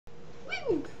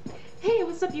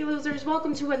What's up, you losers?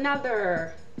 Welcome to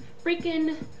another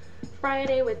freaking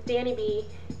Friday with Danny B.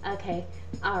 Okay,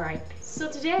 alright.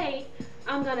 So today,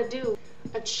 I'm gonna do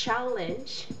a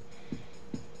challenge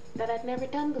that I've never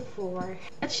done before.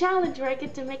 A challenge where I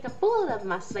get to make a fool of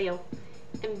myself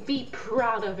and be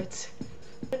proud of it.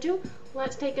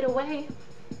 Let's take it away.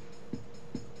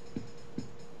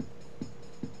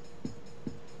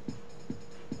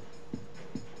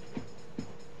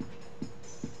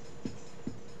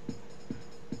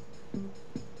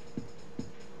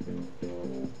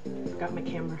 Got my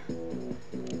camera.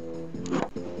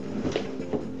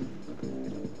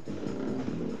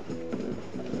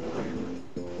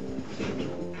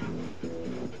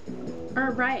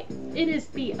 Alright, it is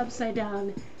the upside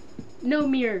down no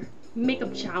mirror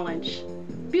makeup challenge.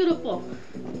 Beautiful.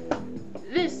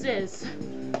 This is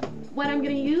what I'm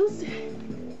gonna use.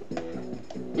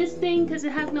 This thing, because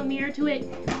it has no mirror to it,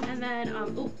 and then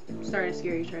oh, started a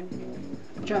scary trend.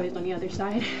 Charlie's on the other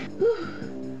side.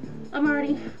 I'm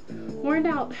already worn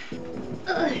out.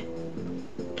 Ugh.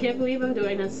 Can't believe I'm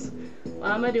doing this.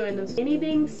 Why am I doing this?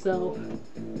 Anything, so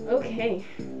okay.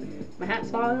 My hat's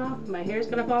falling off, my hair's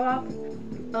gonna fall off.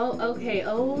 Oh, okay,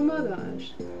 oh my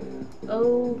gosh.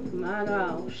 Oh my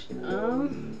gosh.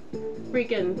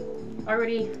 Freaking I'm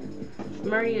already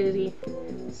dizzy.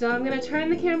 So I'm gonna turn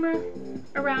the camera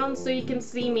around so you can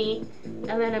see me,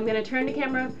 and then I'm gonna turn the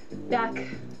camera back,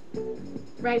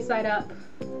 right side up,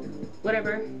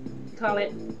 whatever you call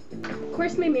it. Of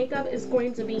course, my makeup is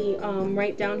going to be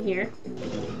right down here.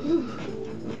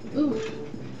 Ooh.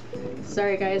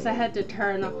 Sorry guys, I had to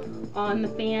turn on the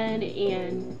fan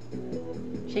and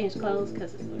change clothes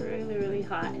because it's really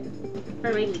hot.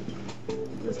 Alright,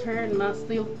 let's turn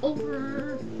myself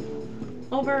over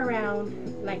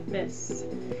around like this.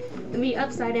 And be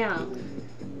upside down.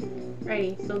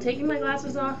 Ready, so I'm taking my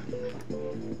glasses off.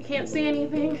 I can't see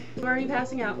anything. I'm already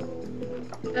passing out.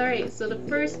 Alright, so the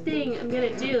first thing I'm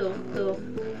gonna do, no!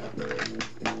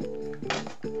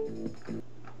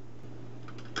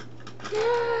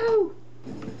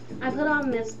 I put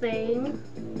on this thing.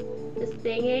 This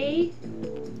thingy.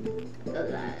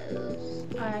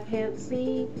 I can't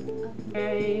see.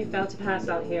 I'm about to pass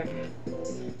out here.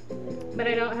 But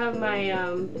I don't have my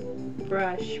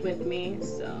brush with me,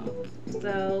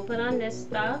 so put on this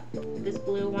stuff, this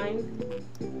blue one.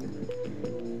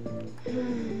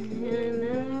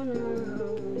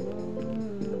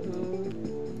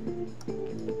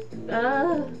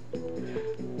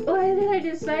 Why did I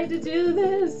decide to do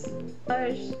this?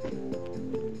 Gosh.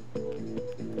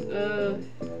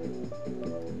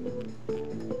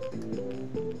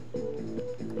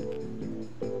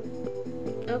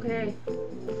 Okay.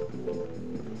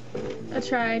 I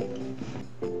tried.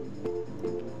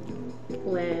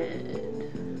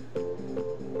 Blend.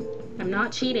 I'm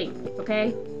not cheating,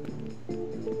 okay?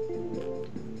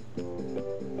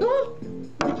 Oh!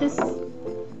 Is this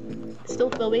still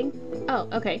filming? Oh,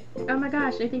 okay. Oh my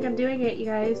gosh, I think I'm doing it, you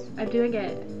guys. I'm doing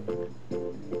it.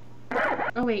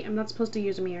 Oh wait, I'm not supposed to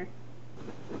use a mirror.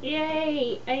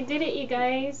 Yay! I did it, you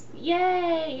guys.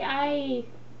 Yay! I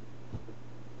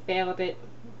failed it.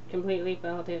 Completely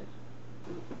failed it.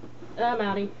 I'm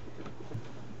outie.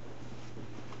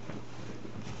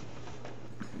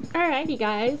 Alright, you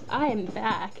guys, I am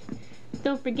back.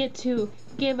 Don't forget to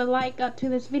give a like up to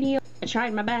this video. I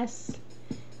tried my best.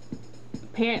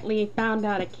 Apparently found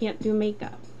out I can't do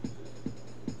makeup.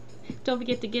 Don't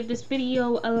forget to give this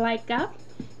video a like up.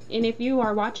 And if you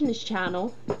are watching this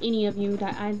channel, any of you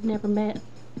that I've never met,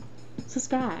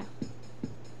 subscribe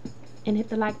and hit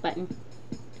the like button.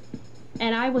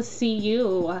 And I will see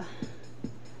you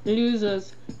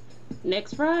losers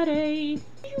next Friday.